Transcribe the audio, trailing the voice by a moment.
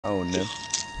Oh no.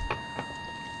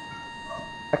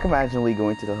 I can imagine Lee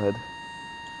going to the hood.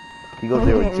 He goes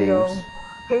there with James.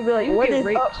 He'd be like, You what get is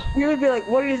raped. up? He would be like,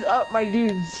 what is up, my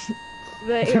dudes?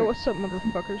 Like, yo, what's up,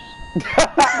 motherfuckers?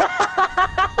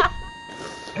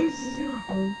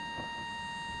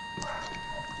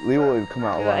 Lee will come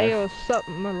out Like, alive. yo, what's up,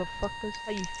 motherfuckers?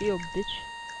 How you feel, bitch?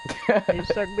 You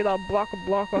start to be like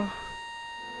blocker.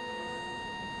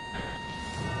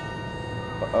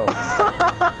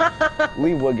 Oh.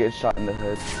 Lee would get shot in the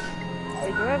hood.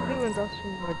 Hey, do I have good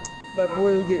industrial wood? My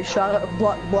boy would get shot at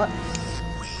block. Boing.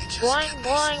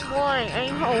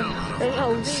 Ain't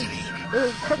no Z.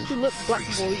 Little crusty lip black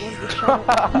boy won't get shot.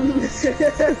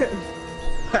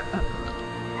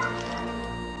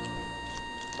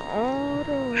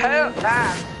 Hell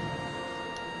nah.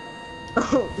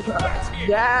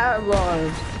 Yeah, man.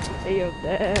 Hey, yo,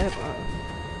 damn.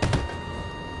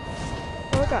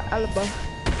 Oh, I got alibi.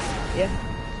 Yeah.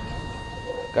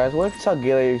 Guys, what if you saw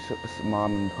Gailey's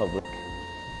mom in public?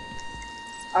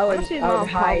 I would see his mom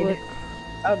hide. public.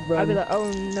 I'd run. I'd be like,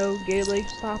 oh no, Gailey,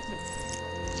 stop it.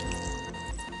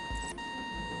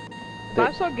 If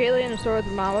I saw Gailey in the store with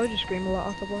his mom, I would just scream a lot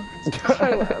off the bar.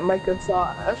 Micah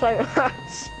saw. That's like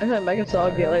Micah saw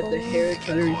get like the hair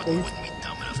cuttery thing.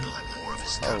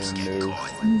 Oh no.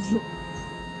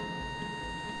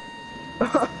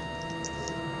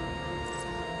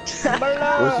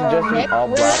 We're suggesting all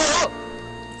black.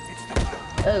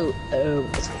 Oh.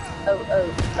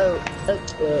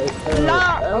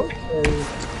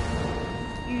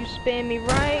 You spin me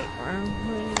right, round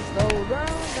when you go round,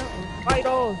 don't fight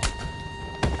all.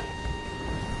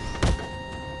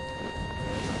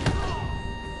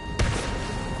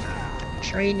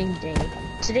 Training day.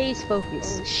 Today's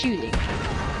focus, shooting.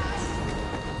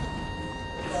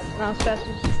 Now it's fast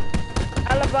as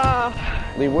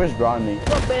Alaba. Lee, where's Rodney?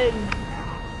 Robin.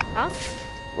 Huh?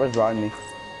 Where's Rodney?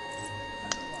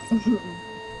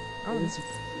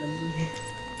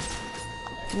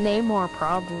 Namor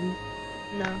probably.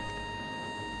 No.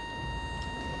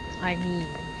 I mean,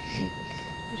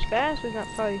 He's fast, but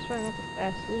he's probably not the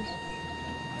fastest.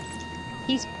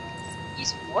 he's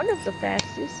one of the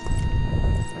fastest.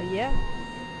 Yeah.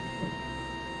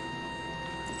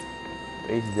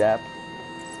 Face Zap.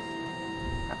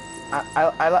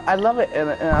 I love it, and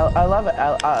I love it. I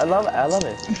love it. I love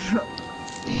it.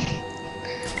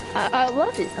 I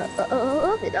love it.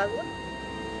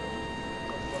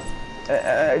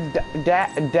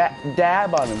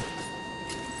 Dab on him.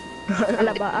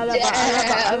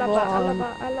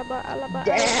 Alaba.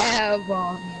 Dab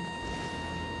on him.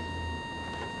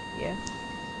 Yeah.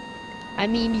 I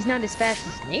mean, he's not as fast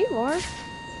as Namor.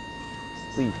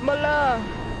 Lee. Mala.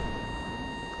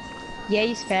 Yeah,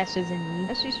 he's faster than me.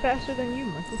 Yes, he's faster than you,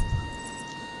 Michael.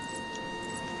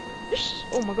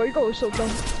 Oh my god, you go so dumb.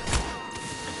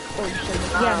 Oh, you're so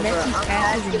dumb. Yeah, Messi's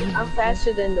faster than you. I'm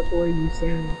faster than the boy you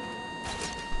saying.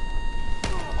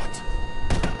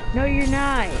 No, you're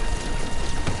not.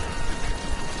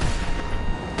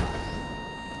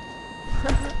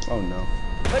 Oh no.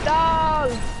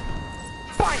 Badal!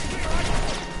 Fight!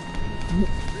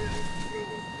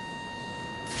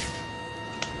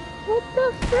 What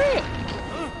the frick?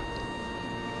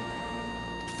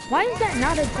 Why is that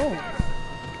not a goal?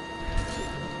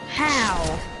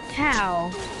 How?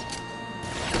 How?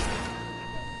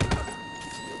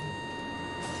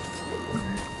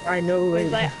 I know.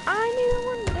 He's like, I need a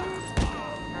one day.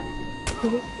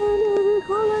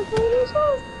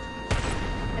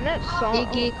 And that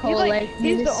song, he's the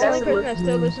only person that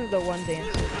still listens to One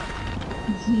Dance.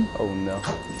 Oh no.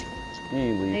 He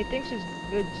ain't And he leave. thinks it's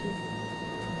good too.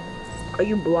 Are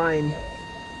you blind?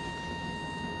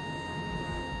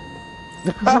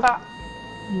 I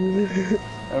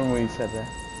remember when he said that.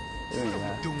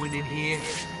 Doing in here?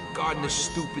 Guarding a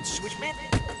stupid switch, man.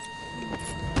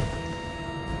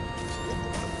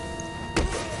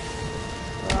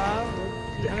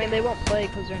 I mean, they won't play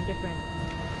because they're in different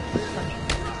countries.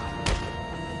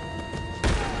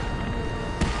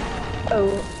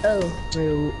 Oh.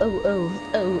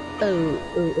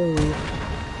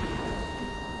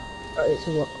 Alright,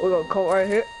 so we're gonna come right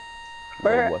here.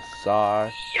 Oh, what's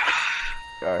up?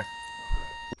 Alright.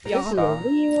 This is a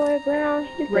Leroy Brown.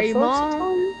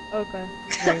 Raymond. Okay.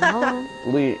 Raymond.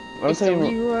 Lee, I'm It's the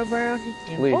telling you, Leroy Brown.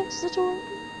 Lee.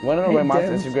 One of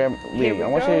Raymond's Instagram. Lee, I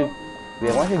want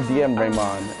you to DM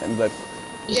Raymond and be like,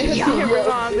 Yeah,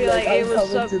 Raymond be like, hey,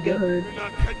 what's up, good?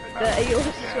 Hey,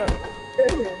 what's up?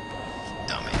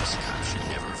 Dumbass cops should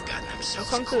never have gotten I'll themselves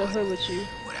come to the hood with you.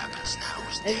 What happens now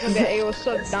is And he's gonna be like, hey, what's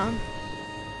up, Don?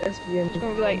 He's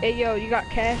gonna be like, hey, yo, you got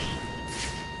cash?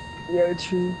 Yeah,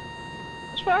 true.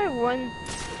 There's probably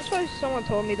why someone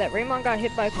told me that Raymond got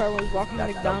hit by a car when he was walking to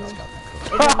McDonald's.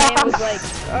 And the man was like,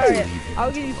 alright,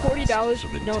 I'll give you $40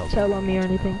 if you don't tell on me or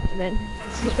anything. And then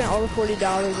he spent all the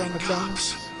 $40 on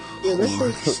McDonald's. Yeah, let's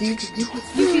just sue.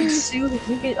 You can sue.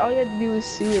 All you have to do is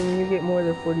sue him and you get more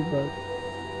than $40.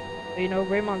 You know,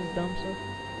 Raymond's dumb, so.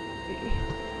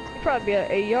 He'd probably be like,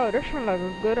 hey, yo, that sounds like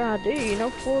a good idea, you know,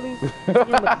 40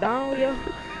 McDonald's, yo.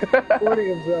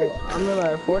 40, bro. I mean,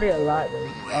 like, 40 a lot, though.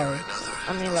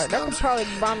 I mean, like, that could probably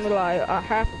buy me, like, a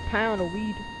half a pound of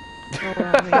weed. You know what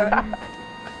I mean?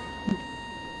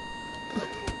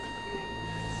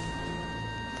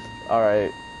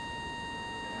 Alright.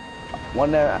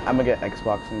 One day I'm gonna get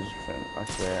Xbox and just friend. I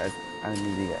swear, I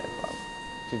need to get Xbox.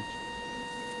 Yo.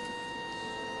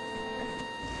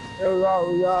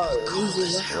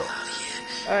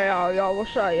 Hey, y'all,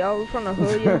 what's up, y'all? We from the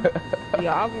hood, yo.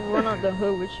 Yeah, I can run up the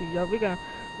hood with you, yo. We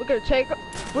could take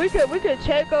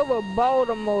over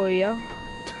Baltimore, yo.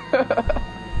 I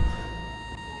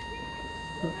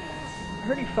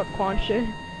heard he fucked Quan shit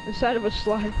inside of a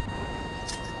slide.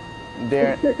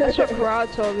 Darren. That's what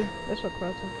Crowd told me.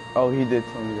 Oh, he did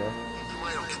tell me that.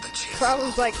 Crowd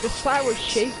was like, the slide was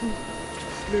shaking.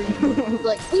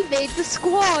 Like, we made the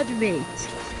squad, mate.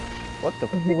 What the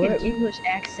Freaking English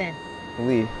accent.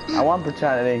 Lee, I want to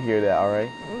pretend I didn't hear that,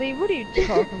 alright? Lee, what are you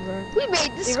talking about? We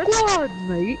made the squad,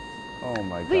 mate. Oh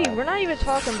my god. Lee, we're not even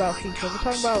talking about FIFA. We're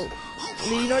talking about...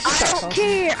 Lee, you know what? I don't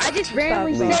care. I just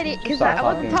randomly said it because I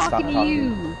wasn't talking to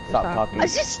you. Stop talking. I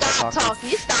just stop talking.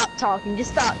 Just stop talking.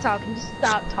 Just stop talking. Just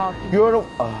stop talking. You're the...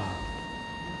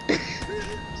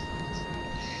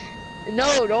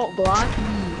 No, don't block me.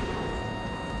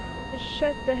 Just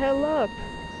shut the hell up.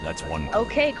 That's one.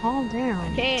 Okay, calm down.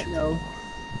 I can't. No.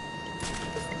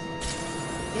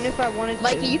 Even if I wanted to.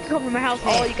 Mikey, you can come to my house.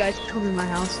 All you guys can come to my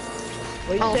house.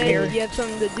 Well, you said you have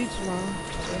something to do tomorrow.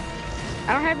 So.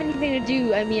 I don't have anything to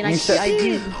do. I mean, I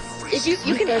do. If you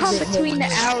can come between the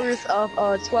hours of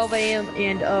 12 a.m.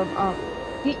 and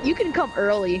you can come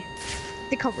early.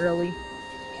 To come early.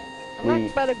 I'm not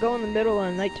about to go in the middle of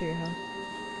the night to your house.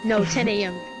 No, 10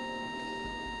 a.m.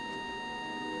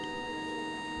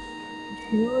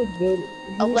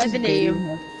 11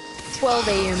 a.m. 12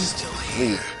 a.m.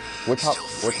 Lee, we're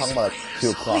talking about like 2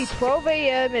 o'clock. Lee, 12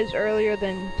 a.m. is earlier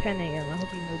than 10 a.m. I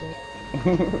hope you know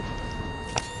that.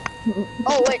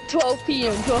 Oh wait, 12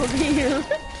 p.m. 12 p.m.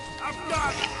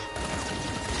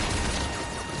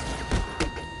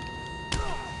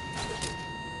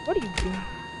 What are you doing?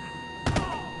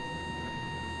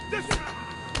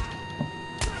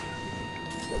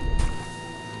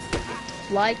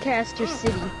 Leicester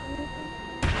City.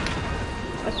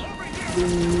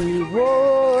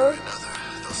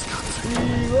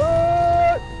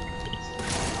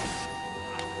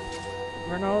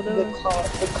 Ronaldo.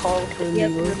 The call for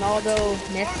Yep, Ronaldo,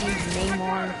 Messi,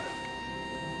 Neymar.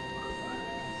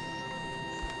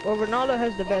 Well, Ronaldo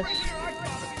has the best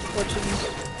Portuguese.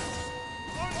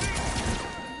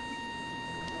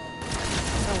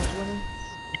 I was winning.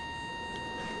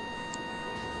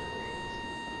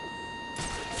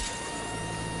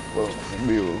 Well,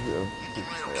 we will.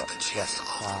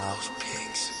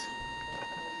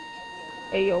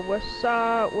 Hey yo, west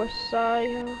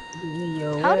side,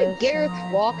 yo. How did Gareth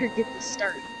Walker get the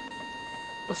start?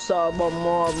 What's up,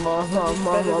 mama?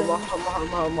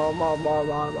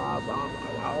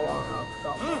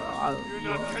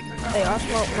 Hey, I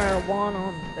smoke marijuana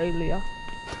on the daily, yeah.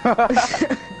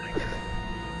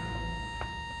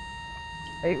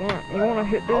 Hey, you wanna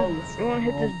hit this? You wanna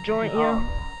hit this joint, yo?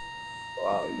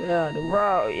 Wow, yeah,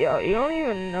 Bro, yo, you don't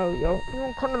even know, yo. You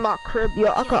don't come to my crib, yo.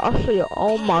 I'll show you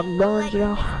all my guns,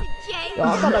 yo. Yo,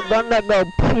 I got a gun that go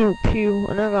pew pew,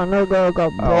 and I got another gun that go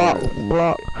block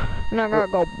block, and I gotta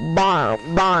go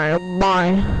bang bang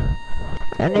bang.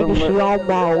 And nigga see all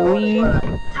my weed.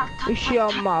 You see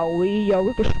all my weed, yo.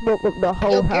 We can smoke up the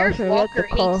whole house, and we have to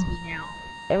call.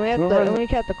 And we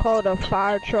have to call the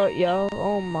fire truck, yo.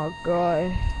 Oh my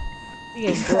god.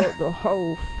 We can blow up the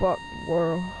whole fucking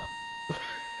world.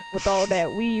 With all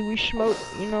that weed we smoke,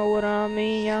 you know what I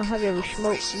mean, y'all? Have you ever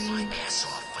smoked weed?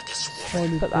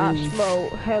 Cause I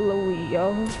smoke hella weed,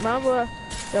 yo. Remember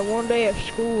that one day at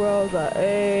school where I was like,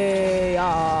 hey,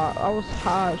 I was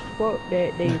high as fuck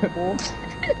that day, boy.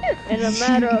 And a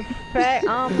matter of fact,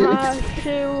 I'm high as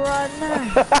shit right now.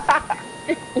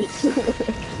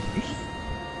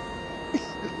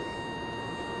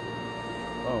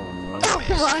 Oh my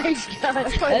god.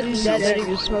 That's probably his dad that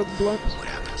even smoked blunts.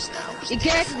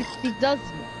 Exactly, he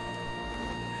doesn't.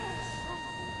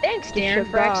 Thanks, Darren,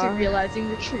 for actually realizing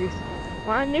the truth.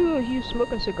 Well, I knew he was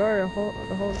smoking a cigar the whole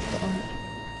time.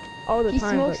 all the He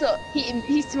time. smokes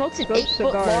he smokes an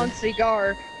 8-foot long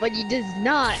cigar, but he does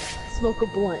not smoke a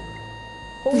blunt.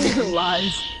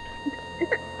 Lies.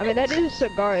 I mean, that is a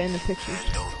cigar in the picture.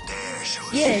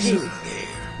 Yeah, it is.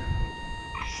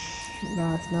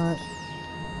 No, it's not.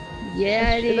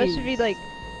 Yeah, it Unless is. if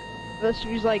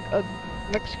he's like a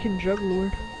Mexican drug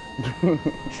lord.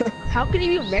 How can he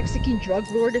be a Mexican drug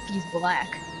lord if he's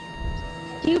black?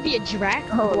 He would be a black.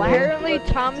 Apparently,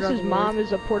 Thomas's mom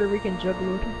is a Puerto Rican drug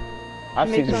lord. I've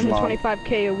She seen makes his mom.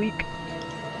 125K a week.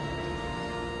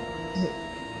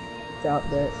 Doubt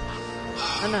that.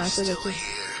 I know, I feel like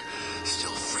this.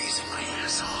 Still freezing my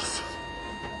ass off.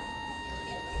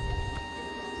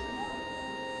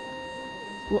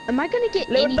 Well, am I gonna get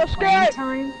Leave any the playing script!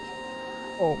 time?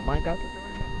 Oh my god.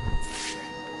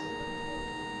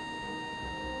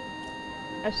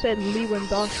 I said Lewandowski.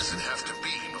 Doesn't have to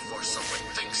be before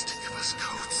someone thinks to give us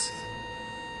coats.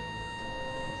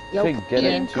 Yo, Say put get me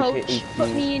it, in, coach. 2K18. Put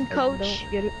me in, I coach.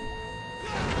 don't get it.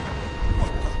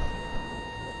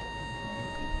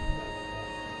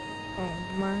 Oh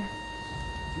my.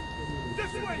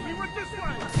 This way! He went this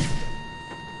way!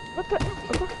 What the?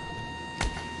 Okay.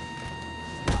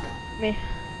 Me.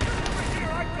 Here,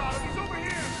 I got him! He's over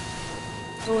here!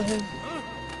 Go ahead.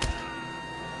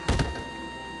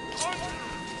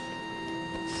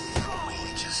 We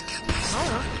just get this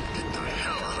done and get the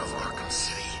hell out of Arkham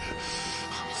City.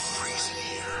 I'm freezing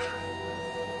here.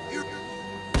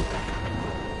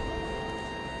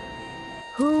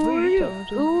 Who are you?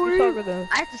 Who are you?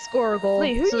 I have to score a goal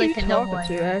Lee, who so are they you can know who I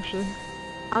talking to, am. actually?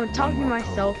 I'm talking to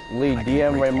myself. Lee,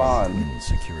 DM Raymond.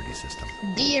 Security system.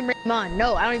 DM Raymond.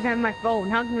 No, I don't even have my phone.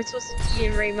 How am I supposed to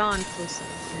DM Raymond?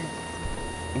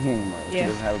 He Yeah.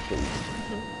 doesn't have a page.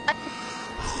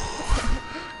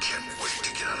 Can't wait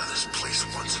to get out of this place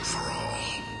once and for all.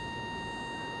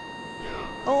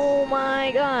 Oh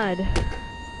my god.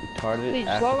 Retarded Please,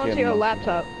 log onto African your monkey.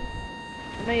 laptop.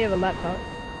 I know you have a laptop.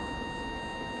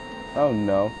 Oh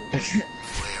no.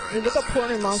 Hey, look up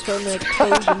porn and mom's phone and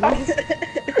expose you.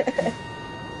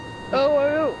 Oh,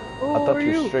 are you? I thought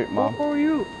you were straight, mom. Who are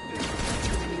you?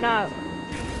 Nah.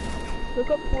 Look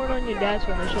up porn on your dad's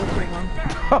phone and show it to your mom.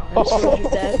 And expose your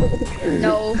dad.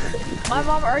 No, my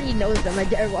mom already knows that my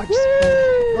dad watches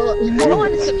porn. Well, you go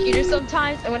on his computer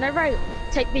sometimes, and whenever I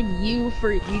type in "you"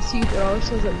 for YouTube, it always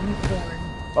shows up "you porn."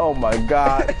 Oh my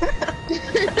god.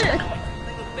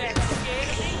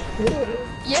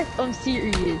 Yes, I'm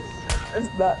serious. It's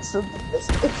not something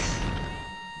that's...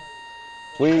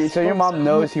 Wait, so your mom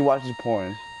knows he watches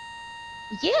porn?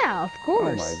 Yeah, of Oh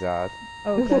course. my god.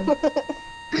 Okay.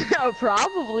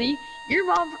 Probably. Your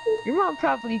mom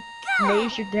probably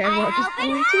knows your dad watches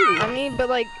porn too. I mean, but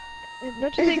like,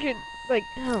 don't you think you're like,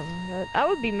 oh my god. I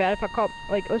would be mad if I caught,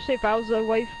 like, let's say if I was a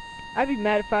wife, I'd be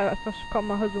mad if I caught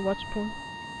my husband watching porn.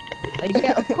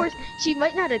 Yeah, of course. She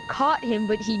might not have caught him,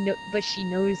 but she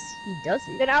knows he does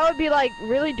it. Then I would be like,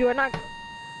 really? Do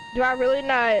I really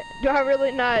not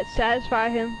satisfy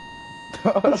him?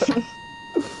 I was just,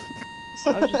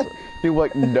 You're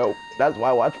like, nope. That's why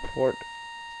I watch porn.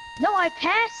 No, I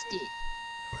passed it.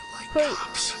 We're like But-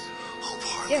 cops. Hope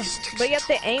Harley yeah, sticks but you have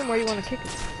to to aim where you want to kick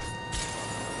it.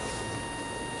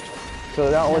 So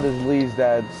not only does Lee's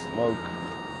dad smoke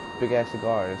big ass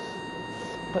cigars,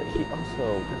 but he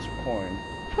also has porn.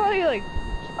 Probably like,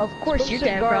 Of course, your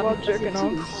dad cigar while probably does it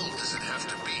jerking too. off. Cold does it have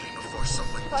to be before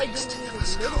someone Probably thinks to didn't give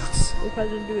us do it. coats? If I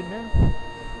didn't do it now.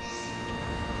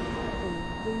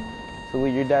 So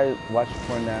Lee, your dad watches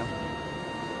porn now?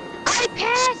 I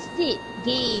passed it.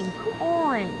 Game, come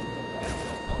on.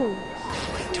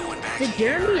 The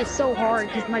journey is so hard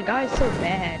because my guy's so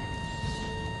bad.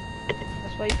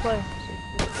 That's why you play.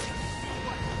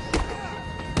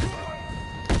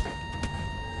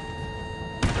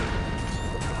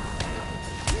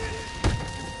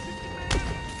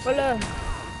 Voila.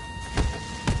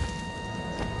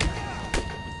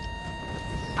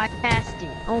 I passed it.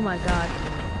 Oh my god.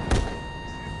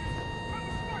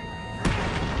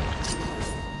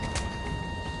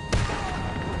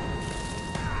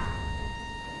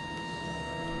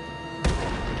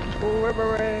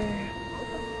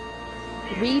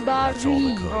 That's all the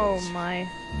Reba. codes. Oh my.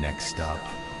 Next stop,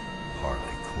 Harley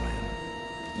Quinn.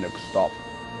 Next stop.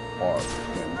 Or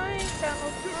I ain't got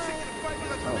no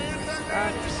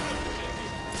time.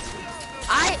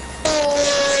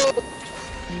 Oh.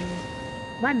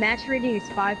 My match rating is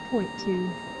 5.2.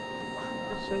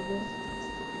 That's so good.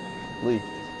 Lee.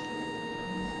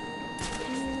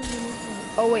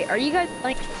 Oh wait, are you guys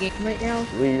playing a game right now?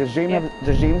 Lee, does James have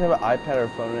an iPad or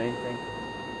phone or anything?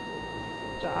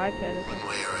 It's an iPad. I think. One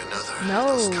way or another,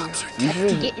 No. those cops are You To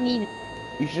should get any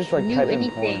you should just like new type in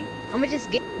anything, porn. I'm gonna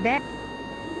just get that.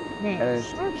 And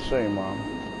Next. then show your mom.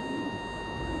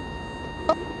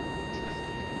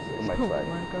 With my Oh flag.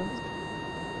 my god.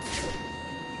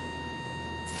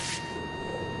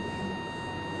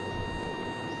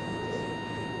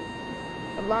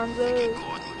 Alonzo.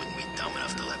 Gordon wouldn't be dumb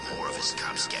enough to let more of his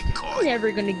cops get caught. I'm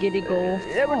never gonna get a goal.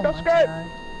 Yeah, but Oh that's my good. God.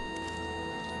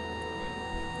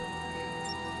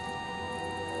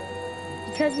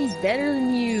 Because he's better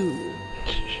than you.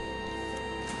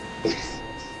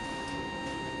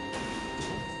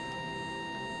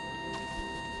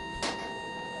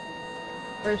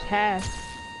 First half.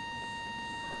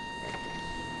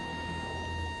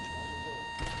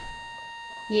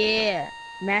 Yeah.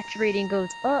 Match rating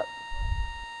goes up.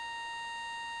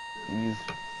 Use.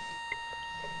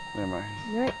 Never mind.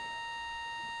 Right.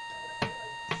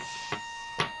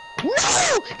 No!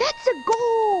 That's a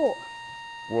goal!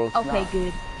 World's Okay, not.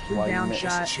 good. Why you Down miss?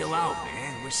 shot. Chill out,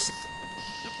 man. We're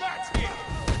the bat's here.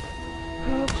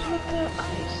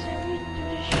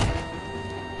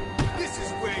 This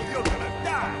is where you're gonna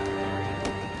die.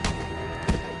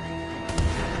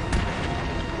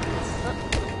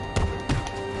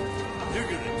 You're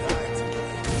gonna die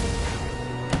tonight.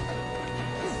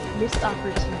 Missed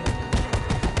opportunity.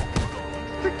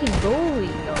 Freaking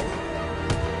goalie, though.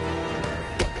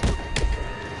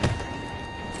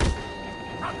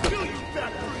 I'll kill you,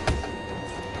 fat freak.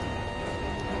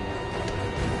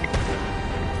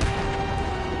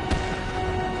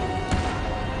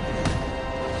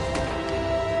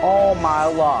 Oh my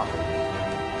Allah.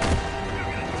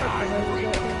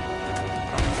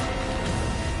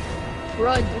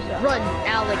 Run,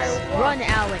 Alex. Run,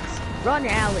 Alex. Run,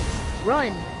 Alex.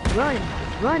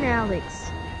 Run,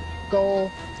 Alex. Goal.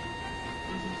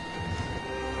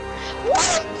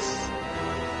 What?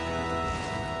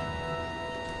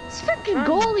 This freaking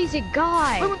goalie's a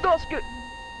guy. Lewandowski.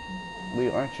 Lee,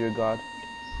 aren't you a god?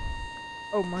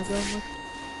 Oh my god.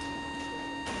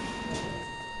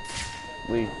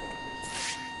 Lee.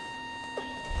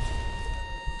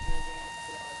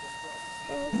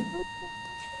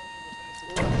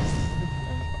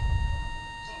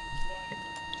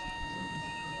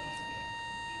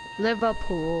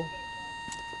 Liverpool.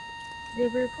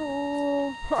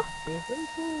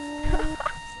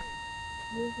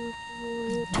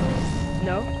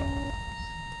 No.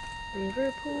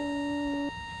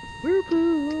 Liverpool.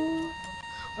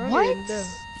 I don't What? even know.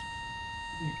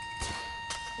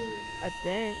 I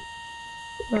think.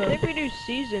 I think we do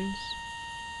seasons.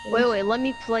 Wait, let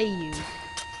me play you.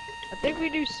 I think we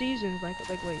do seasons. Like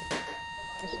wait.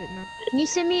 I said no. Can you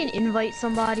send me an invite,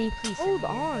 somebody? Please send Hold me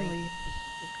an on, invite. Lee.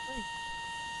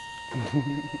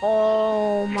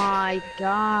 Oh my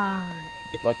god.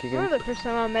 Lucky I game. remember the first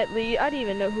time I met Lee, I didn't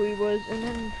even know who he was, and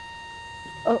then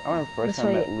I remember the first That's time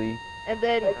I met right. Lee.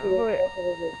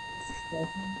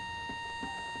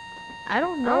 I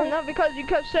don't I know. don't know, because you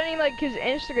kept sending like his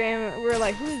Instagram, and we were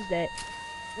like, who is that?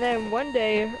 And then one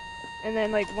day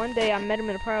I met him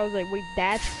in a party, I was like, wait,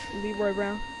 that's Leroy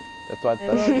Brown? That's what I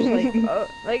And we thought. were just like, oh,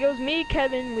 like it was me,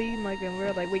 Kevin, Lee, and like, and we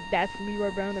were like, wait, that's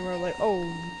Leroy Brown? And we were like, oh.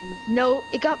 No,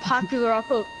 it got popular off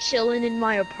of chilling in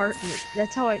my apartment.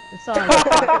 That's how I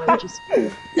got just.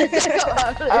 That's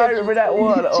how I remember that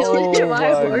one. Chilling in Oh my my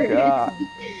apartment. god.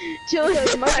 Chilling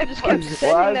Because in my Mike just kept apartment.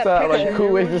 sending Well, I that thought, like, picture, who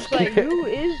and we is were this just like, kid? who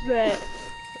is that?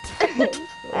 And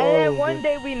then one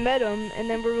day we met him, and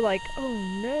then we were like, oh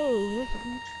no.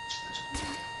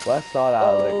 Well, I saw that.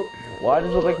 I was like, why does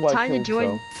it look like why Time to killed join.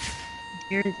 himself?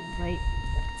 Here's the invite.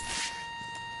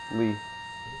 Lee.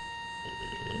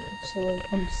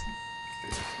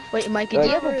 Wait, Mike, do you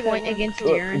have a Remember point that one? against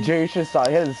Look, Darren? Jerry should saw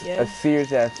he has Yeah. a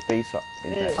serious ass face on.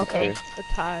 Okay. A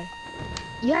tie.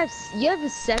 You have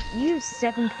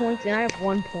 7 points, and I have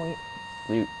 1 point.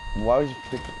 Lee, why was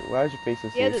your face so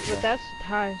Yeah, serious? but that's a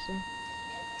tie, so.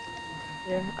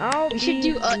 Yeah. I'll We should be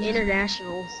do the-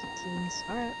 internationals teams.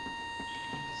 Alright.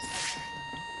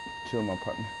 Chill in my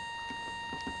apartment.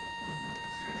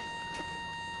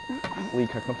 Lee,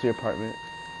 can I come to your apartment?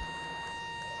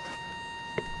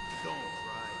 Don't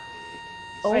cry, pig.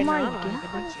 Oh Right, my no, I'm not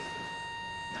god. gonna-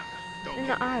 Now, don't In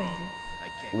get the me eye. wrong. I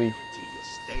can't Lee. guarantee you'll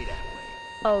stay that way.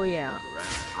 Oh yeah. Look around.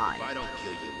 Eye. If I don't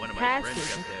kill you, one of my Has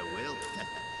friends to. up there will. Go on,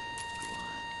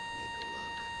 take a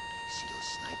look. See those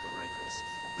sniper rifles?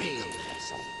 Real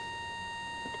nasty.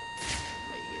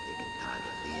 I hear they can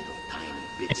target little tiny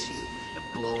bits of you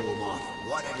and blow them off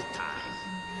one at a time.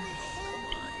 Come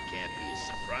on, can't be a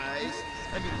surprise.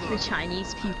 I mean, The look,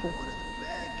 Chinese people. one of the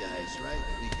bad guys, right?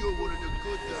 You're one of the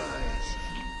good guys.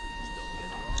 Just don't get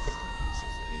wrong. This is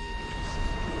the way it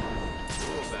is.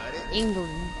 Know about it?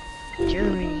 England.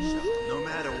 Germany. So, no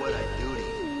matter what I do to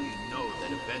you, you know that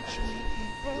that eventually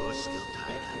you're still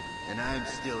tied up, and I'm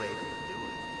still able to do it.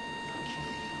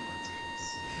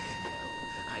 Hell,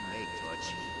 I may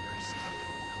torture you first.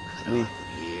 Cut off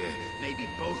from here, maybe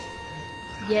both.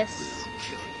 Yes.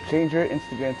 Change your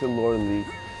Instagram to Lord Lee.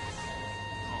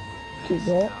 To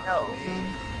what? No.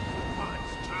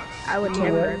 I would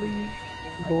never.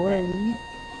 Lord.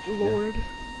 Lord.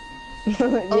 Yeah,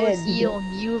 Ozil,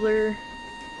 Mueller.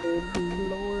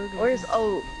 Lord. Where's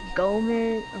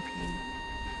Gomez? Okay.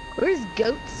 Where's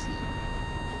Goatsy?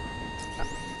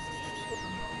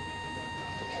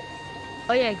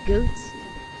 Oh yeah,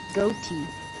 Goatee.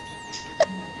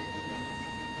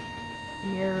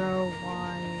 Narrow,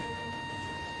 wide.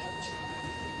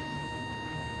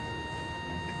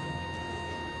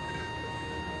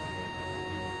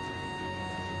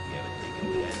 You ever think it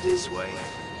would end this way?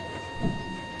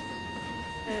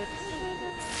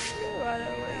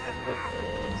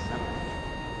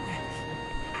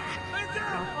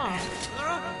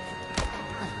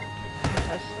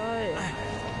 That's right.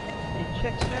 Hey,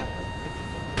 check snap.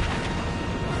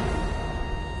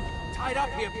 Tied up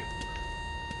here.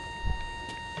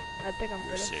 I think I'm You're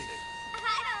ready. safe.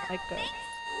 Like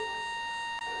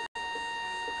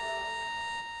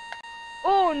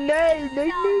Oh no, no,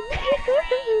 no.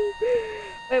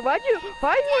 Wait, why you want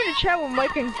to chat with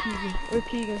Mike and Keegan? With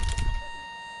Keegan?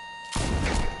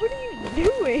 What are you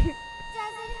doing?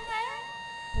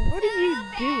 What are you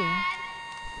doing?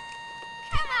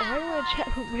 Why do you want to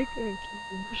chat with Mike and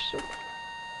Keegan? You're so...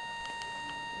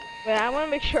 Wait, I want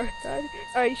to make sure.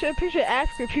 Alright, you should have picture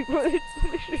African people in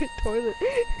the toilet.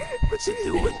 What's it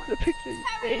doing? The picture of your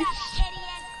face.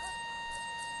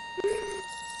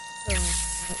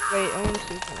 Wait, I want to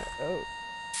see that. Oh.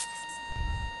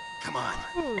 Come on,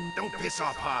 don't piss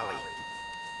off Harley.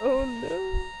 Oh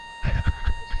no.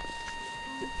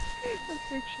 That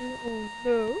picture. Oh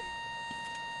no.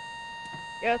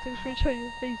 Yeah, I think it's gonna show your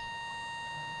face.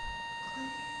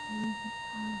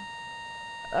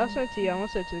 I'll send it to you. I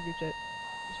want to send it to the group chat.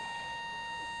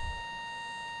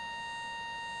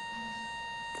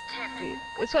 Wait,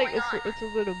 it's like it's a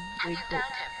little big, but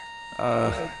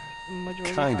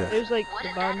majority. Kinda. There's like the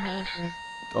bottom half. And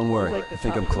Don't worry, like the I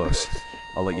think top I'm close.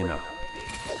 I'll let you know. 5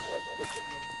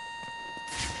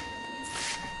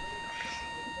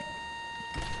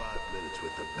 minutes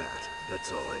with the bat,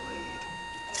 that's all I need.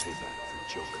 Payback for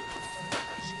Joker.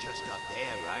 He's just up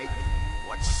there, right?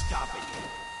 What's stopping you?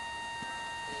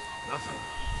 Nothing.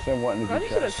 Send what in the I group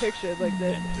just chat. sent a picture like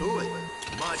that. Do it.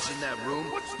 March in that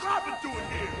room. What's Robin doing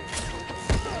here?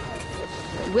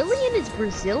 William is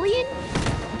Brazilian?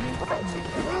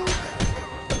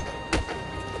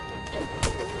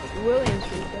 Williams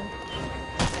Rico.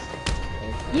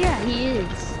 Yeah, he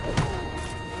is.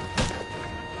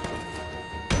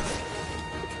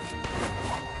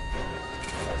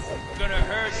 Gonna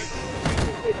hurt you.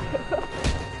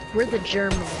 We're the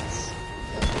Germans.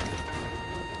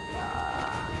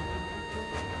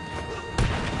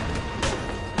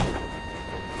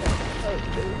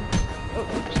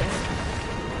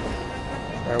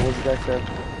 Alright, what's the guy said?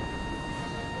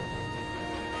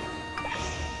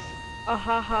 Ah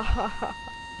ha ha ha ha.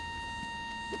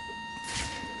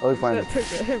 Oh, we find That it.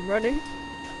 picture of him running.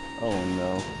 Oh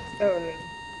no. Oh no.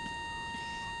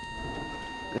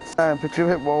 It's time. Picture of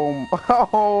him. Oh,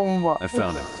 oh my. I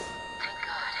found him.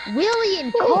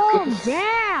 William, calm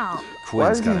down. Why Quinn's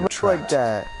does he got him look trapped. like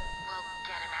that?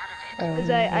 Cause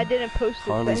I didn't post it.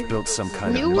 Harley's built some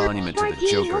kind of Newark monument to the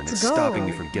Marquis, Joker, and let's it's go. stopping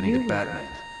me from getting to Batman.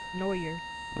 Neuer.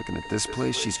 Looking at this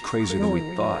place, she's crazier than we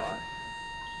thought.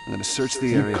 I'm gonna search the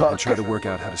You area cock. and try to work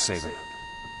out how to save him.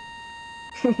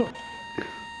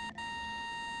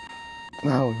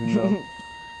 Oh no.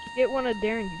 Get one of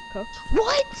Darren, you cuck.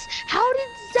 What? How did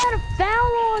that a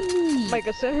foul on me?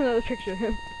 Micah, send another picture of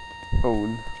him. Oh.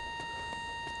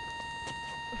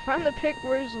 Find the pic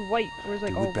where's white, where's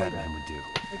like Do all what white. Batman would do.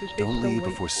 Like his face Don't so leave white.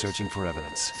 before searching for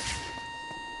evidence.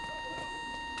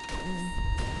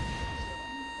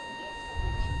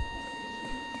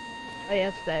 Oh yeah,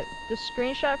 it's that. Just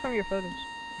screenshot from your photos.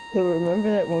 So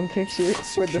remember that one picture where the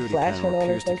Security flash panel went on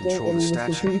or appears to something control and the he was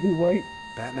statue. completely white?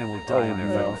 Batman will die in there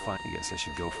if I no. don't find. I guess I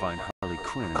should go find Harley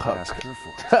Quinn and Cuck. ask her for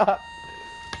it.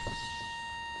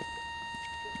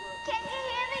 Can you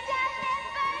hear me, Batman?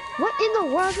 What in the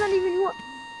world? Not even what?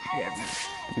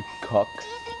 You cock. Do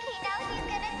you think he knows he's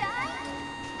gonna die?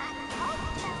 I hope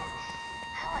he knows.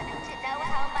 I want him to know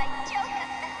how my Joker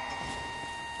felt.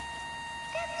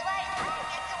 That's why I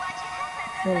get to watch it happen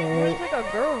from my Looks like a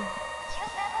girl.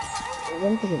 You'll never find him.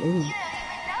 One thing it is. You don't even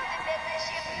know the business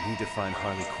you're I need to find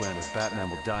Harley Quinn or Batman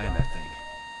will die in that thing.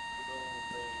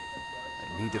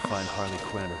 I need to find Harley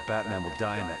Quinn or Batman will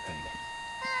die in that thing.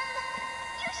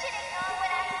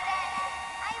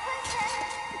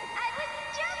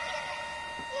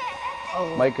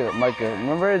 Oh. Micah,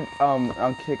 remember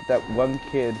on Kick that one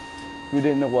kid who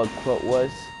didn't know what quote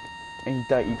was, and he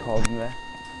thought you called him that?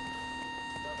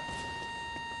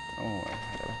 Oh my god,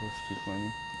 that was too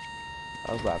funny.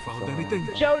 I was laughing so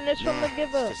hard. Jonas from the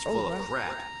giver. It's full of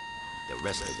crap. The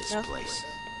rest of this place.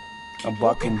 I'm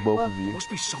blocking both of you. Must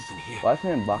be something here. Why is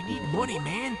man We blocking need you? money,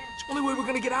 man. It's the only way we're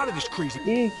gonna get out of this crazy.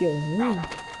 You kill me.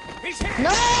 He's here.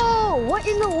 No! What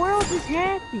in the world just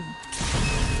happened?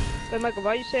 Wait, Michael,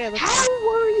 why you say it? How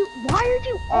were you? Why are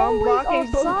you I'm always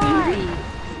blocking both of outside?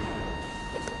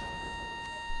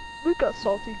 Luke got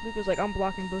salty. Luke was like, I'm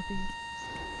blocking both of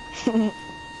you.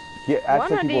 Yeah, Why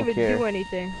act like not people even care. do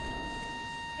anything?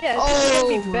 Yeah, it's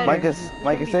gonna be better. Micah, It's gonna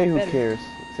Micah, be say who better. cares.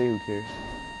 Say who cares.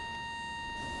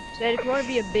 Said if you want to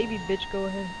be a baby bitch, go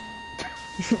ahead.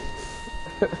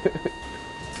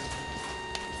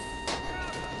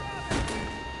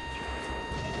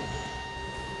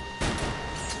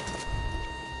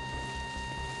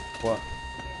 What?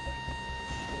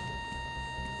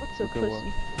 What's a Look at what?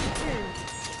 pussy?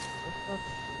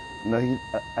 No,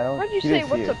 I don't. Why'd you he say didn't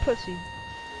see what's a it. pussy?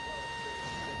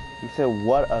 He said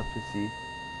what a pussy.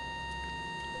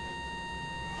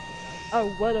 Oh,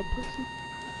 what a pussy?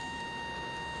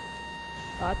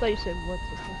 Oh, I thought you said what's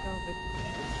a pussy. I was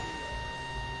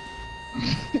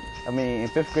like, I mean, in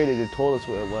 5th grade they told us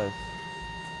what it was.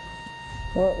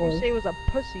 What you was? say it was a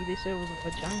pussy, they said it was a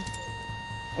vagina.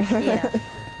 Yeah.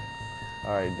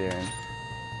 Alright, Darren.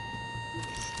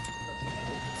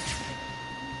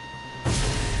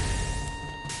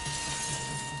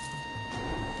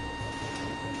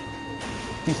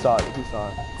 He saw it, he saw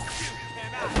it.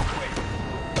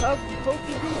 Hope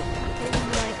you do.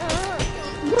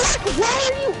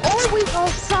 Why are you always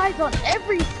offsides on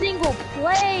every single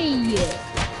play?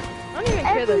 I don't even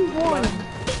care that he's Everyone. blocking.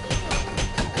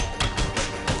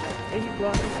 Yeah, he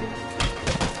blocked me too.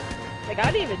 Like,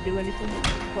 I didn't even do anything.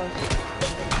 Plus,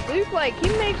 Luke, like, he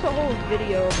makes a whole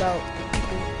video about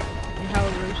people and how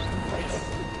it roasts them. Like,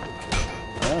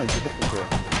 I know, he's a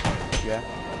hypocrite. Yeah.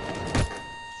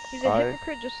 he's a Alright.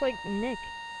 hypocrite just like Nick.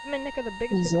 Him and Nick are the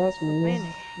biggest Exactly.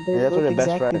 hypocrites. They're Yeah, that's what both they're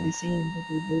best exactly friends. the same, but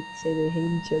they both say they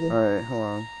hate each other. Alright, hold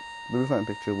on. Let me find a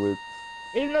picture of Luke.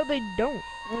 Even though they don't.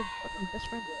 They're fucking best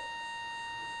friends.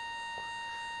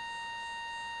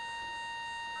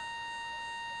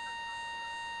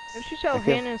 If you tell I can't-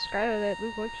 Hannah and Skylar that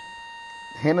Luke likes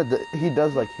you. He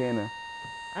does like Hannah.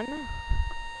 I know.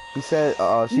 He said, she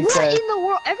What said, in the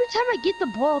world? Every time I get the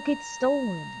ball, it gets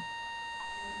stolen.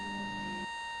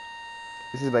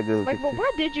 this is like a Like, but picture.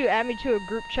 why did you add me to a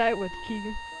group chat with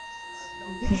Keegan?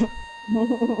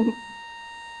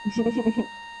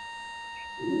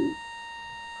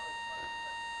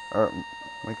 Or,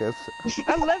 I guess.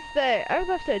 I left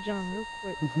that John real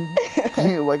quick.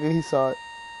 Like he saw it.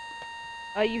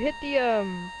 You hit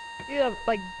the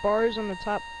like bars on the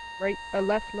top right or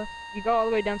left. You go all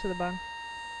the way down to the bottom.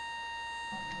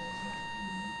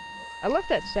 I left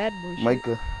that sad boy shit.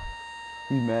 Micah,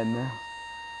 he's mad now.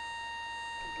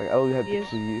 Like I always have He is.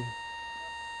 pictures of you.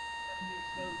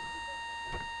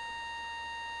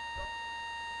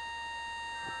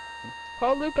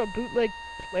 Call Luke a bootleg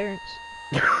Clarence.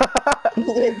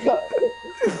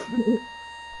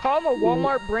 Call him a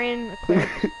Walmart brand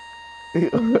Clarence.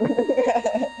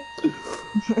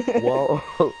 Whoa.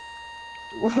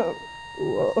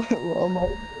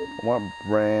 Walmart. Walmart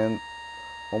brand.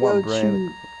 Yo, Walmart brand.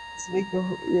 true. Speak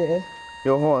of, yeah.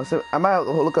 Yo, hold on. So, I might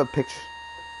look up a picture.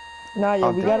 Nah, yeah,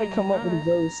 we Okay. gotta come up with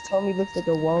those. Tommy looks like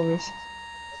a walrus.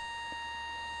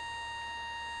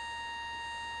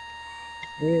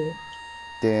 Yeah.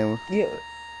 Damn. Yeah.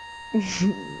 You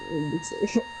should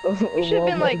have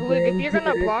been like, Luke, if you're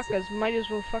gonna block us, might as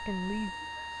well fucking leave.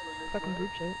 Fucking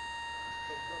group chat.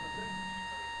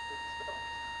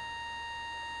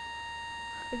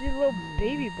 Cause he's a little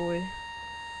baby boy.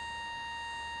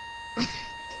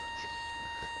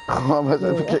 Oh, I'm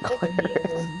gonna Yeah, get that's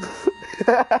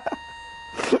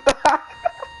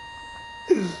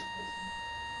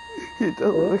He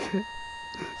does look.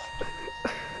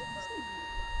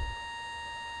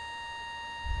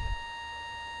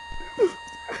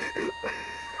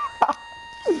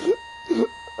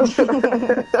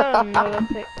 I don't know that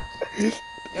pic.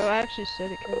 Yo, I actually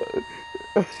said it, Kevin.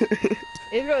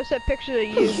 He's gonna set pictures of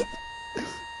you.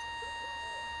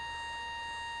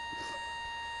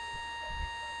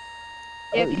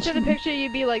 Yeah, if you took a picture,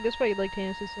 you'd be like, this way you'd like to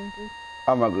answer something.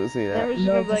 I'm not gonna say Then that. we're just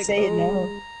No, gonna be like, say it now.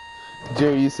 oh.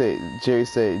 Jerry, you say it. Jerry,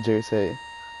 say it. Jerry, say it.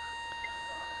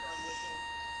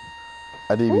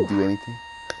 I didn't even do anything.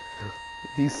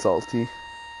 He's salty.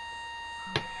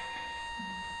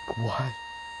 Why?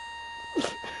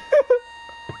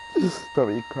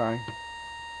 Probably crying.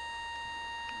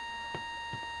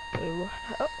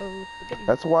 Uh-oh.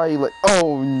 That's why you like.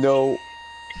 Oh no.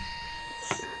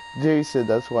 Jerry said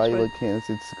that's why you like Candace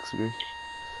in 6th grade.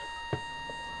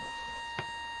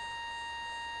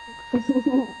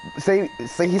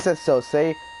 Say he said so.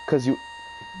 Say because you.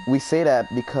 We say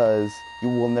that because you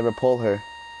will never pull her.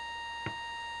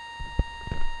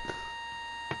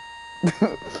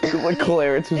 Like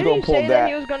Clarence, who's gonna pull Did he say that? that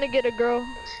he was gonna get a girl?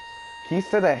 He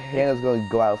said that Hannah's gonna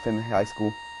go out with him in high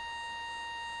school.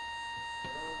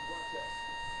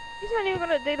 He's not even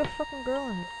gonna date a fucking girl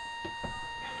in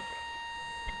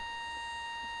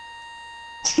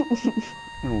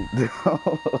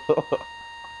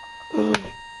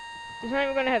He's not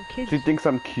even gonna have kids. She thinks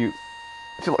I'm cute.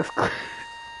 She looks.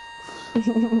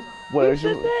 Who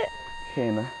said that?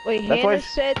 Hannah. Wait, That's Hannah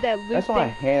said that Luke. That's why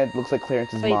Hannah looks like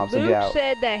Clarence's mom. So Luke get out.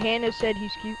 said that Hannah said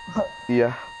he's cute.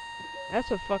 Yeah.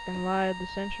 That's a fucking lie of the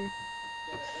century.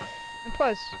 And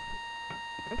plus,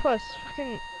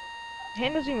 fucking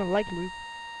Hannah doesn't even like Luke.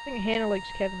 I think Hannah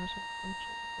likes Kevin or something.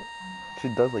 She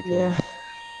does like him. Yeah.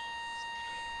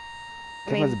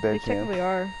 I mean, they technically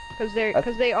are, cause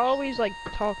they always like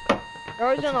talk. They're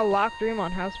always in a locked room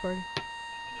on house party.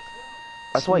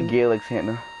 That's why Gay likes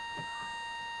Hannah.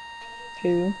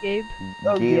 Who? Gabe.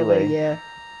 Oh, Gale, yeah.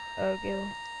 Oh, Gale.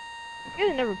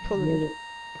 Gale never pulled Yeah. it.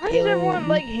 Why does everyone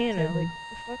like Hannah? Like,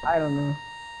 the fuck? I don't know.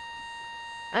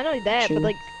 I know that, True. but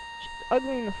like, she's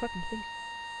ugly in the fucking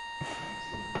face.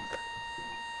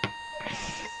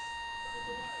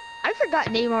 I forgot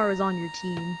Neymar was on your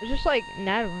team. It's just like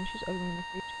Natalie, she's ugly in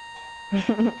the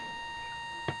face.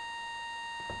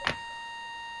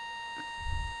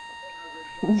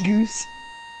 Goose.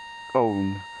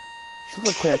 Oh, she looks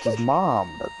like Clarence's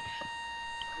mom.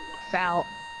 Foul.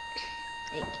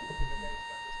 Thank you.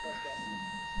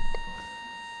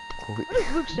 What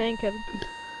is Luke saying, Kevin? In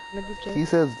the group chat? He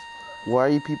says, "Why are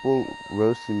you people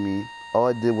roasting me? All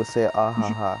I did was say ah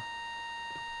ha ha."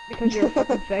 Because you're a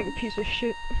fucking faggot piece of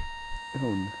shit.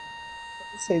 Oh,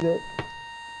 Say that.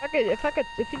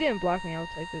 If you didn't block me, I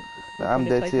would type it. I'm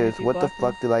dead serious. What the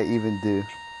fuck did I even do?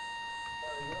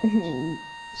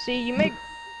 See,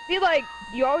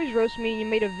 you always roast me and you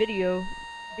made a video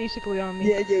basically on me.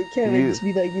 Yeah, you can't just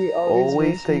be like, you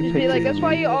always take Just pictures. be like, that's of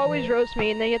why me. you always roast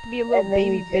me, and then you have to be a little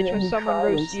baby bitch when someone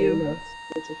roasts you.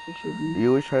 You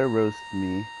always try to roast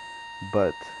me,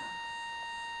 but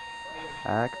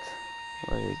act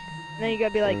like And then you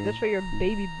gotta be like, that's why you're a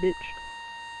baby bitch.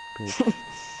 bitch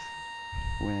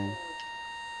when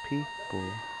people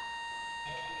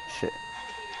shit.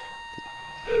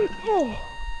 Oh.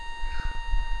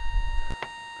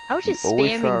 I was just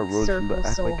always try to spamming roast me, but circles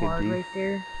act so like a hard D. right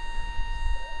there.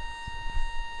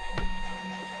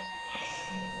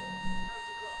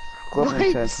 Go up and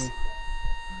What? chat to me.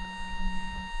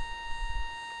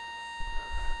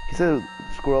 He said,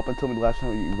 scroll up and tell me the last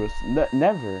time you roasted.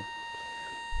 Never.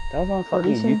 That was on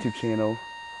fucking YouTube channel.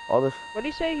 All this. What did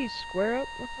he say? He's square up?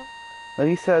 What's up? Then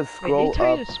he says scroll Wait, did he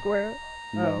tell up. you to square up?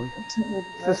 No. He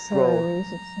says scroll.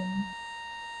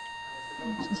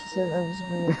 She said I was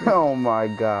really Oh my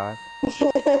god.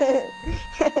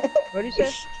 What did he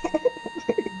say?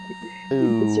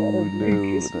 Ooh,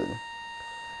 no.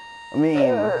 I mean,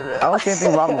 I don't see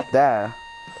anything wrong with that.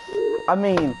 I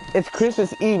mean, it's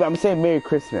Christmas Eve. I'm saying Merry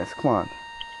Christmas. Come on.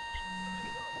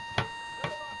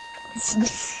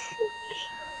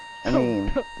 I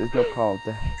mean, there's no problem with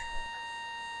that.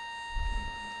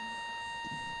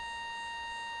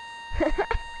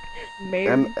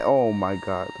 Mary. Oh my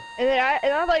god. And then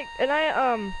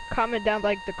I comment down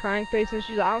like the crying face, and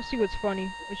she's like, I don't see what's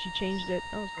funny when she changed it.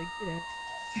 I was like, get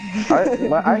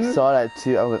out. I saw that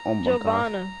too. I was like, oh my god.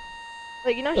 Giovanna.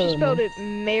 Like, you know, she spelled it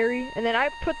Mary, and then I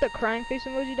put the crying face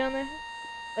emoji down there,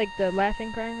 like the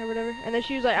laughing crying or whatever, and then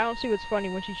she was like, I don't see what's funny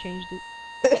when she changed it.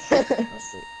 I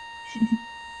was like,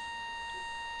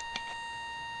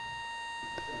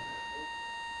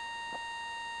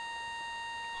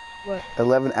 what?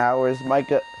 11 hours.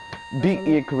 Micah beat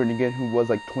Ian Carinigan, who was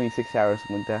like 26 hours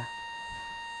with that.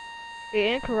 Yeah,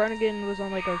 Ann Caronigan was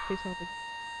on like a face on like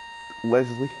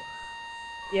Leslie.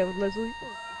 yeah with Leslie.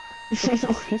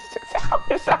 26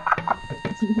 hours.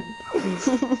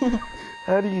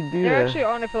 How do you do They're that? actually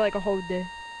on it for like a whole day.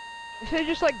 They should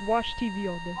just like watch TV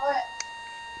all day.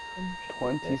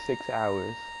 26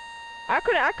 hours. I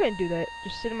couldn't do that.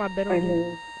 Just sit in my bed all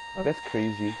day. That's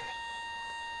crazy.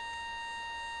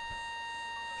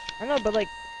 I know, but like,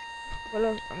 what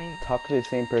else? I mean, Talk to the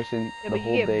same person Yeah, the but you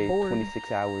whole get day, bored.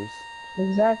 26 hours.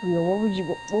 Exactly. What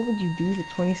would you do for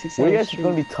 26 What are you hours? guys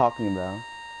going to be talking about?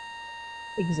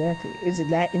 Exactly. Is it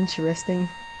that interesting?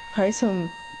 Probably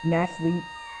some mathlete.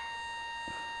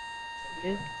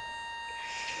 yeah.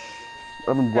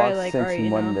 I've been blocked Like, since alright, you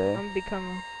know, Monday. I'm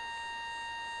becoming.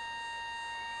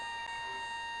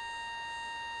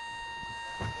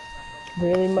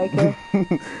 Really, Micah?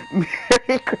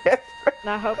 Merry Christmas.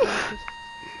 Not helping. Just...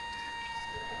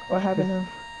 What happened now?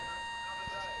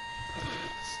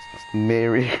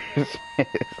 Merry Christmas.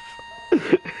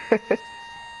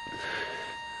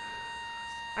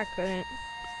 I couldn't.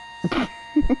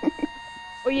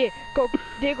 Oh yeah, go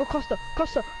Diego Costa,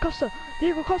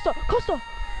 Diego Costa.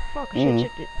 Fuck, I should've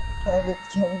chipped it. Kevin,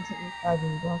 I've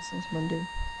been blocked since Monday.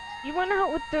 You went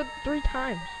out with the 3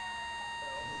 times.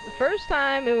 The first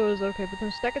time it was okay, but the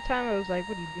second time I was like,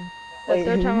 what are you doing? The Wait,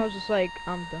 third time who? I was just like,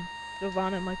 I'm done.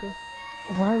 Giovanna and Michael.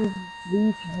 Why was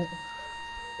 3 times?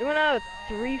 They went out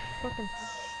 3 fucking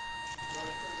times.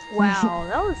 Wow,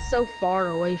 that was so far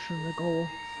away from the goal.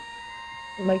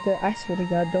 Micah, I swear to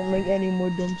God, don't make any more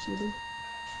dumb shit.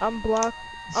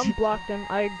 Unblocked him.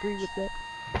 I agree with that.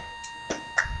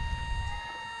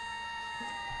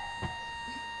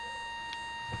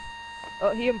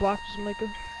 Oh, he unblocked us, Micah.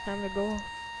 Time to go off.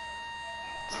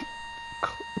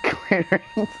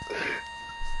 Clearance.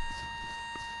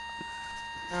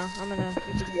 No, I'm gonna.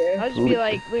 Yeah. I'll just be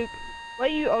like, Luke, why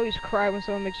do you always cry when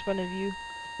someone makes fun of you?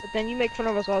 But then you make fun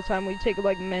of us all the time when you take it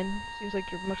like men. Seems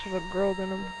like you're much of a girl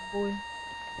than a boy.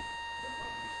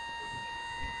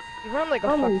 You run like a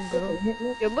fucking girl.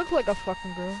 You look like a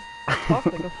fucking girl. You talk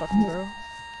like a fucking girl.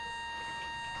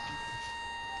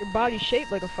 Your body's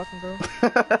shaped like a fucking girl.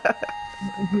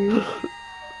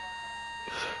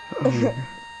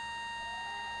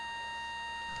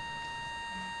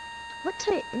 What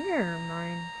type? Never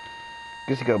mind.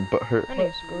 Guess he got butt hurt. I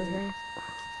need to score here.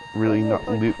 Really not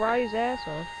like, Luke. cry his ass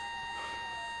off.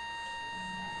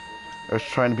 I was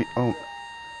trying to be. Oh.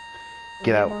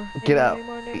 Get out. Neymar, Get Neymar, out.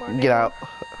 Neymar, Neymar, Get Neymar. out.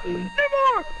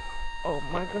 Neymar! Oh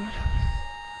my god.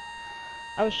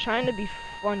 I was trying to be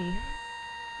funny.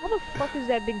 How the fuck is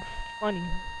that being funny?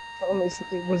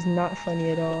 It was not funny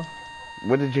at all.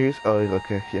 What did you use? Oh,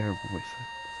 okay. Yeah, I remember what you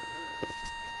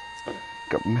said.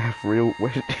 Got math real.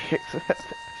 Where did you use that?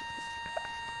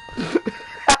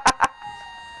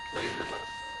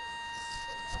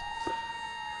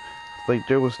 Like,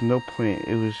 there was no point.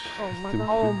 It was. Oh my stupid. god.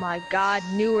 Oh my god,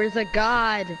 Newer's a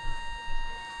god.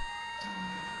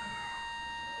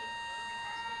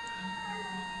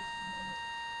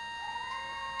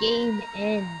 Game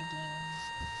end.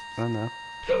 I don't know.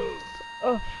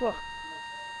 Oh fuck.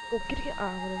 Go get it.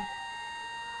 Ah, whatever.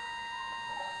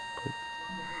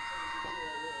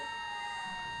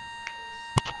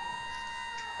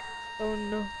 Oh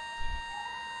no.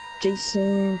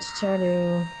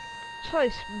 Kevin-tchato.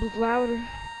 Try louder.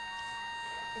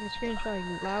 On the screen, try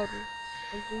louder.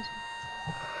 Like Jason.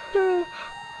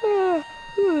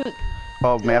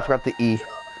 Oh man, I forgot the E.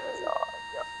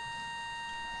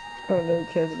 Oh no,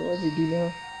 Kevin, what did you do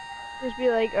now? Just be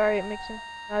like, alright, make sense.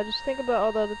 Just think about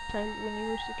all the other times when you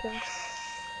were sick, Kevin.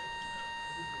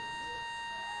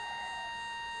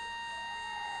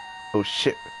 Oh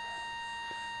shit.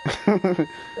 What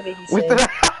did he say? What did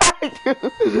I do?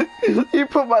 You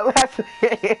put my last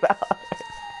hand out.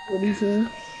 What did he say?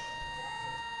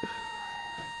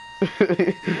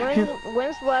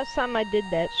 When's the last time I did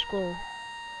that scroll?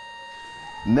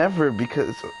 Never,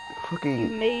 because You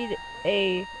fucking. made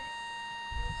a...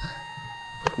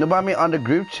 No, but I mean on the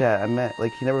group chat. I meant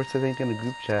like he never says anything in the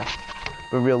group chat.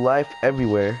 But real life,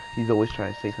 everywhere, he's always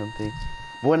trying to say something.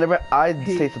 But whenever I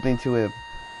say something to him,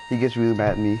 he gets really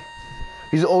mad at me.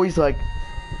 He's always like,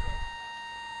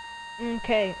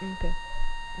 Okay.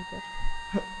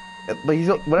 but he's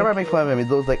whenever I make fun of him,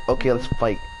 he's always like, okay, let's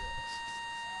fight.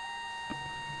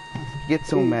 He gets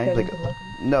so mad. He's like,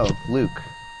 no, Luke.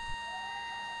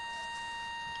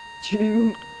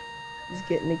 True. Just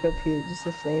get Nick up here just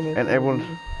to flame it. And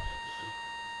everyone.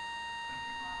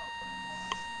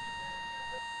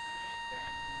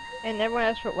 And everyone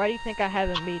asks for, why do you think I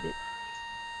haven't made it?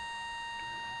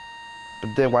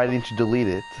 But then why didn't you delete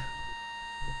it?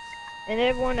 And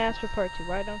everyone asks for part 2.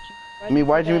 Why don't you? I mean,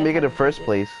 why did you make it in the first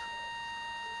place?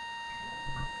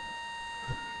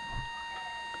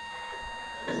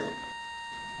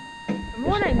 Remember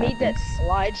when I made that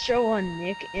slideshow on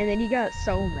Nick and then he got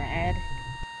so mad?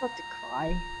 I'm about to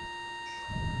cry.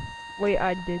 Wait,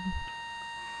 I did.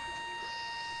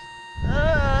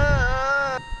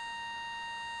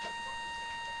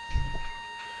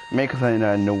 Make something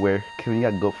out of nowhere. Kevin, you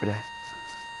gotta go for that.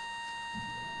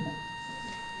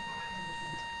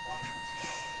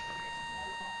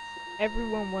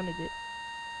 Everyone wanted it.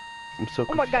 I'm so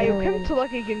Oh my god, yo, Kevin too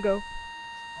lucky he can go.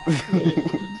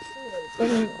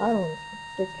 Kevin, I don't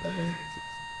think Kevin.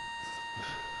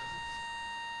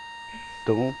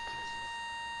 Don't.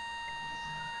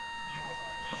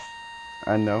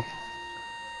 I know.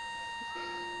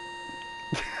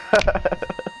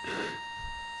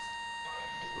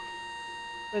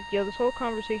 Look, yo, this whole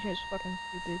conversation is fucking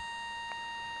stupid.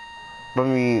 But I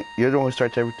mean, you're the one who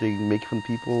starts everything, making fun of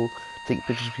people, taking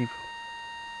pictures of people.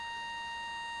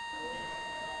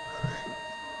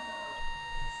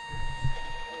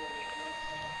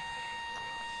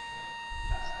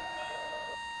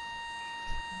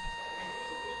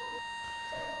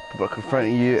 People are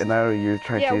confronting you, and now you're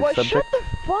trying Yeah, to what? subject. Shut the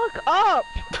fuck up!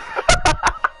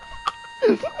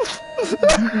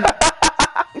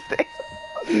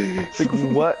 Like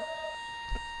what?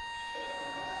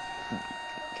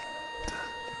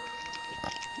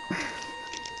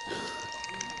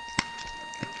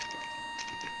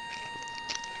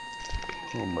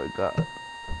 Oh my god.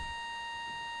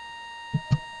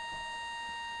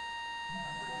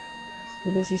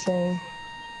 What is he saying?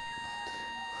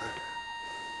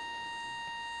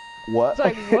 What? It's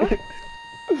like, what?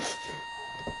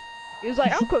 He was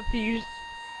like, I'm confused.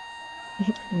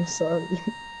 I'm sorry.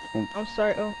 I'm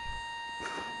sorry, oh.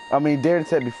 I mean, Darren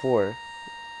said before.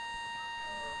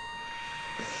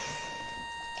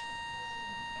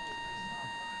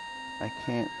 I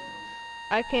can't.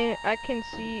 I can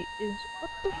see is, what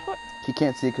the fuck? He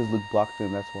can't see it because Luke blocked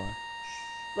him, that's why.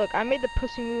 Look, I made the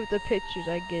pussy move with the pictures,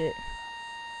 I get it.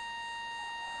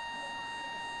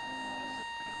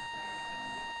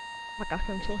 Oh my god,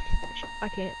 I'm so I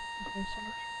can't. I'm so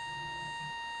much.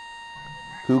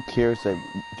 Who cares that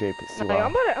Jay pissed you Like,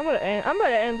 off? I'm about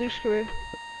to end Luke's career.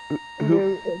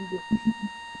 Who?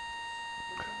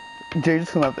 Jay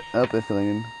just come up and filling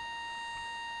in.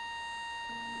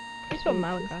 He's from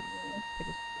Malachi.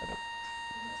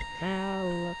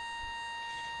 Malachi.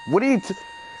 What are you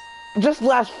just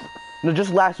last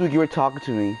week you were talking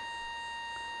to me.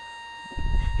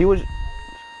 He was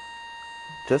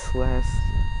just last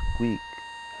week.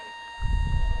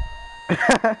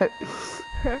 I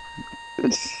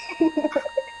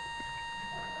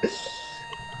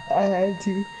had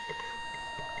to.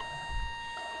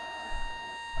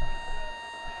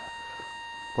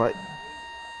 What?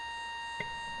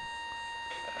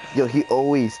 Yo, he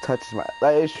always touches my.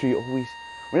 That is true. He always,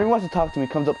 whenever he wants to talk to me,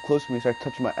 he comes up close to me, and starts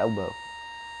touching my elbow.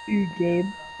 You,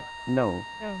 Gabe. No,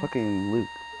 Oh. fucking Luke.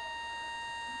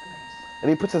 And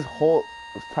he puts his whole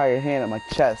entire hand on my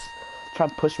chest, trying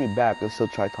to push me back, and still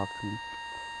try to talk to me.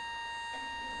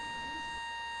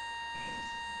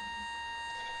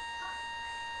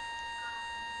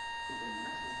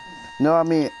 No, I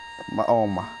mean, my. Oh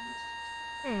my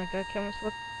god, Kevin,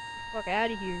 fuck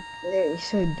out of here. Yeah, you're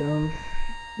so dumb.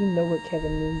 You know what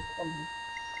Kevin means.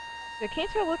 So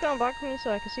can't you look on back of me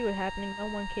so I can see what's happening? No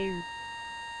one cares.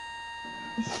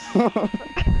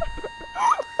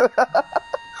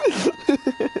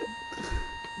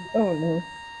 Oh no.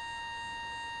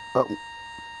 Oh.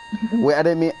 Wait, I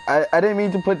didn't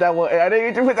mean to put that one. I didn't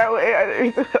mean to put that one. I didn't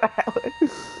mean to put that one.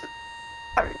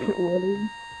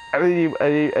 I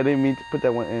didn't mean to put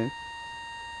that one in.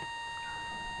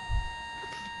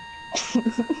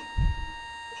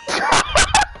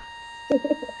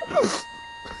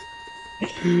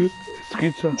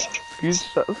 Screenshot.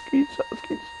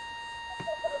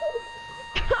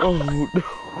 Oh no.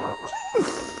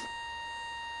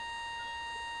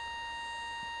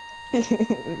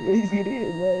 He's gonna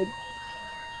get mad.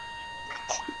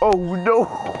 Oh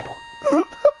no.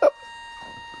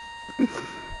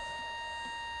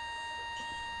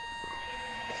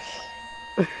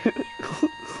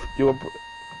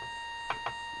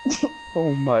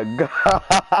 Oh my god.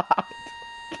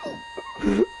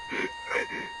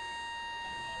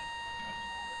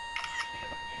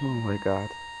 Oh my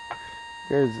god.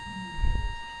 There's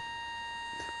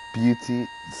beauty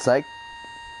psych.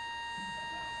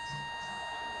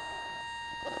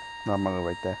 No, I'm not gonna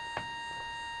write that.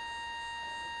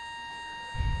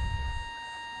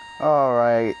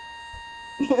 Alright.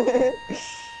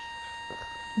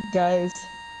 Guys.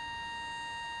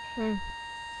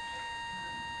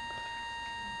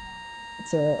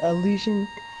 It's a illusion.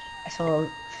 I saw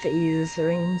FaZe's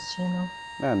Rain's channel.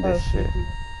 Man, this shit.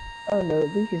 Oh no,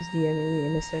 Luke is DMing me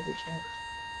in a separate chat.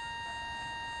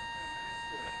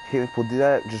 Hey, if we'll do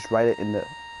that, just write it in the.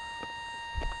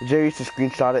 Jerry used to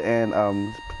screenshot it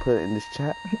and put it in this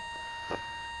chat.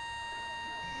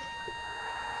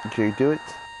 Jerry, do it.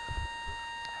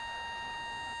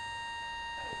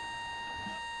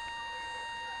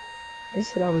 I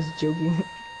said I was joking.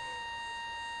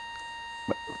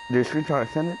 Did you screenshot and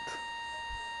send it?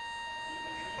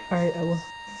 Alright, I will.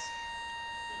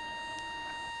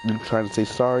 You trying to say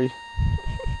sorry?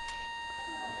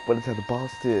 But it's at the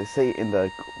boss to say it in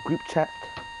the group chat.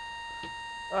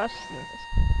 Oh, I've seen this.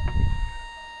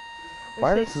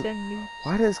 Why They does send nudes.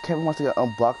 why does Kevin want to get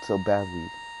unblocked so badly?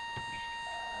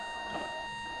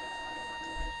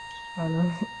 I don't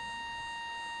know.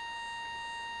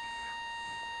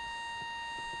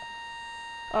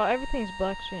 Oh, everything's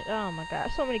black screen. Oh my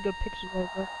god, so many good pictures right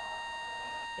there.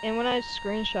 And when I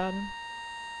screenshot them,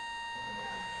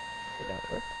 they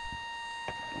don't work.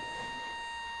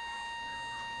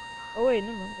 Oh wait,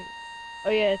 never mind. Wait. Oh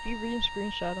yeah, if you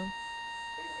screenshot them,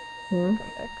 Hmm? come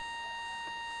back.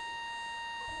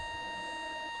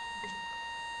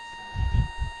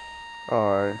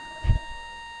 Alright.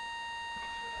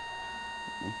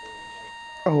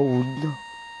 Oh no.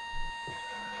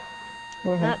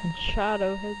 What Not happened?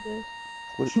 Chato had this.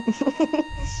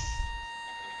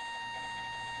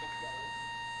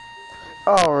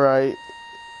 Alright.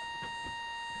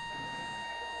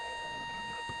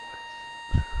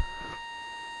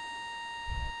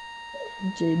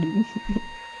 JD.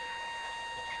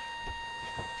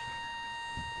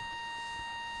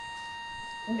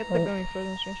 Get the going further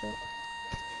and screenshot.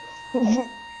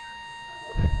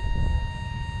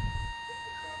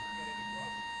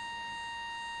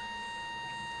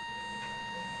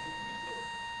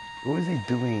 What was he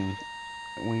doing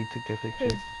when you took that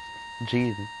picture?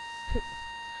 Jaden.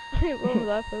 What was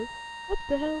that for? What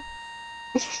the hell?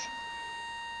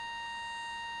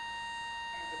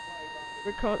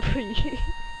 We're coming for you.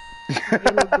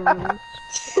 Yellow girls.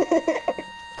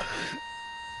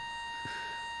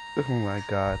 Oh my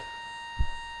god.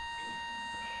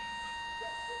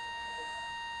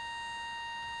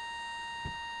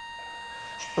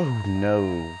 Oh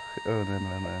no. Oh no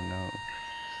no no no.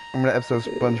 I'm gonna episode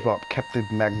SpongeBob Captain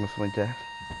Magnus like that.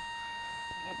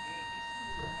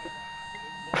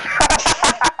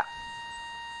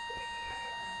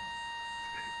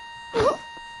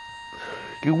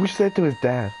 You wish that to his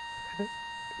dad.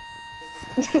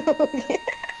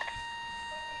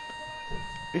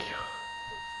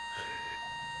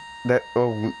 That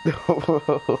oh no.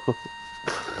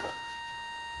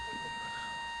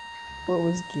 What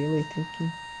was Gaily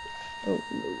thinking? Oh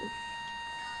no.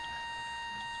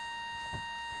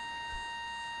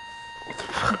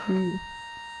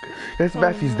 That's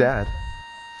Matthew's no. dad.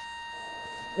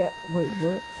 Yeah, wait,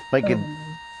 what? Like Oh, it, no.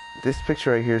 this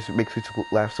picture right here makes me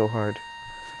laugh so hard.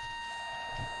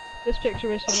 This picture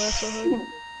makes me laugh so hard.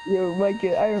 Yo, Mike,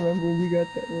 I remember when you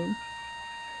got that one.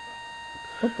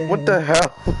 What the What hell? the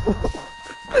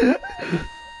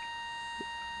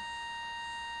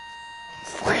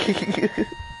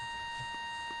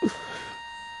hell?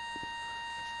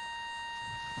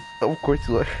 Of course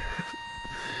you are.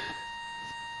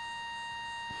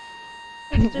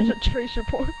 There's a trace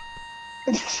report.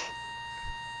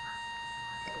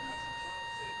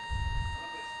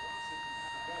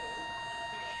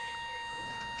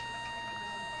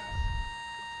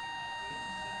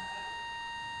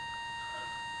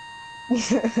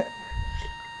 That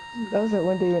was that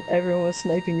one day when everyone was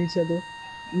sniping each other.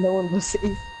 No one was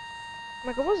safe.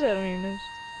 Like, what was that on your nose?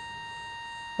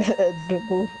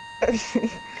 Double. It's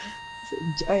a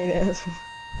giant ass one.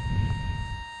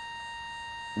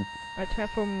 I time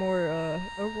for more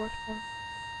Overwatch porn.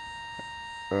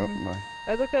 Oh my.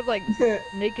 I looked up like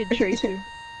naked tracer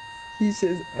He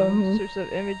says, and sorts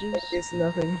of images. it's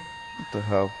nothing. What the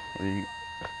hell? Are you...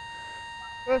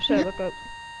 What should I look up?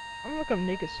 I'm gonna look up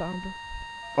naked Sombra.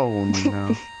 Oh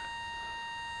no.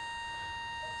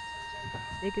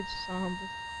 Naked Sombra.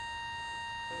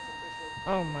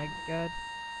 Oh my god.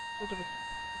 What the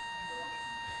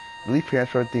Leave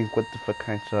parents probably think, what the fuck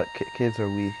kind of kids are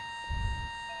we?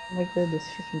 Oh my god, this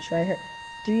freaking try her.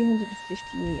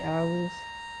 358 hours.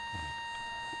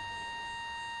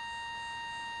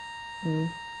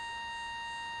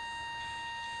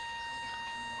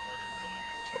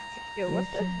 Yo,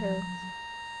 what the hell?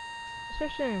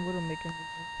 Especially in Widowmaker,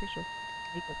 picture of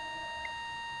makeup.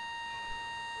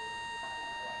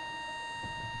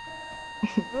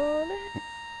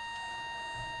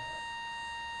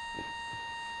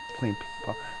 Playing ping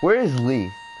pong. Where is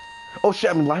Lee? Oh shit,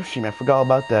 I'm in live stream. I forgot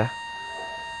about that.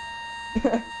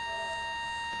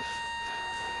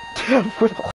 Damn,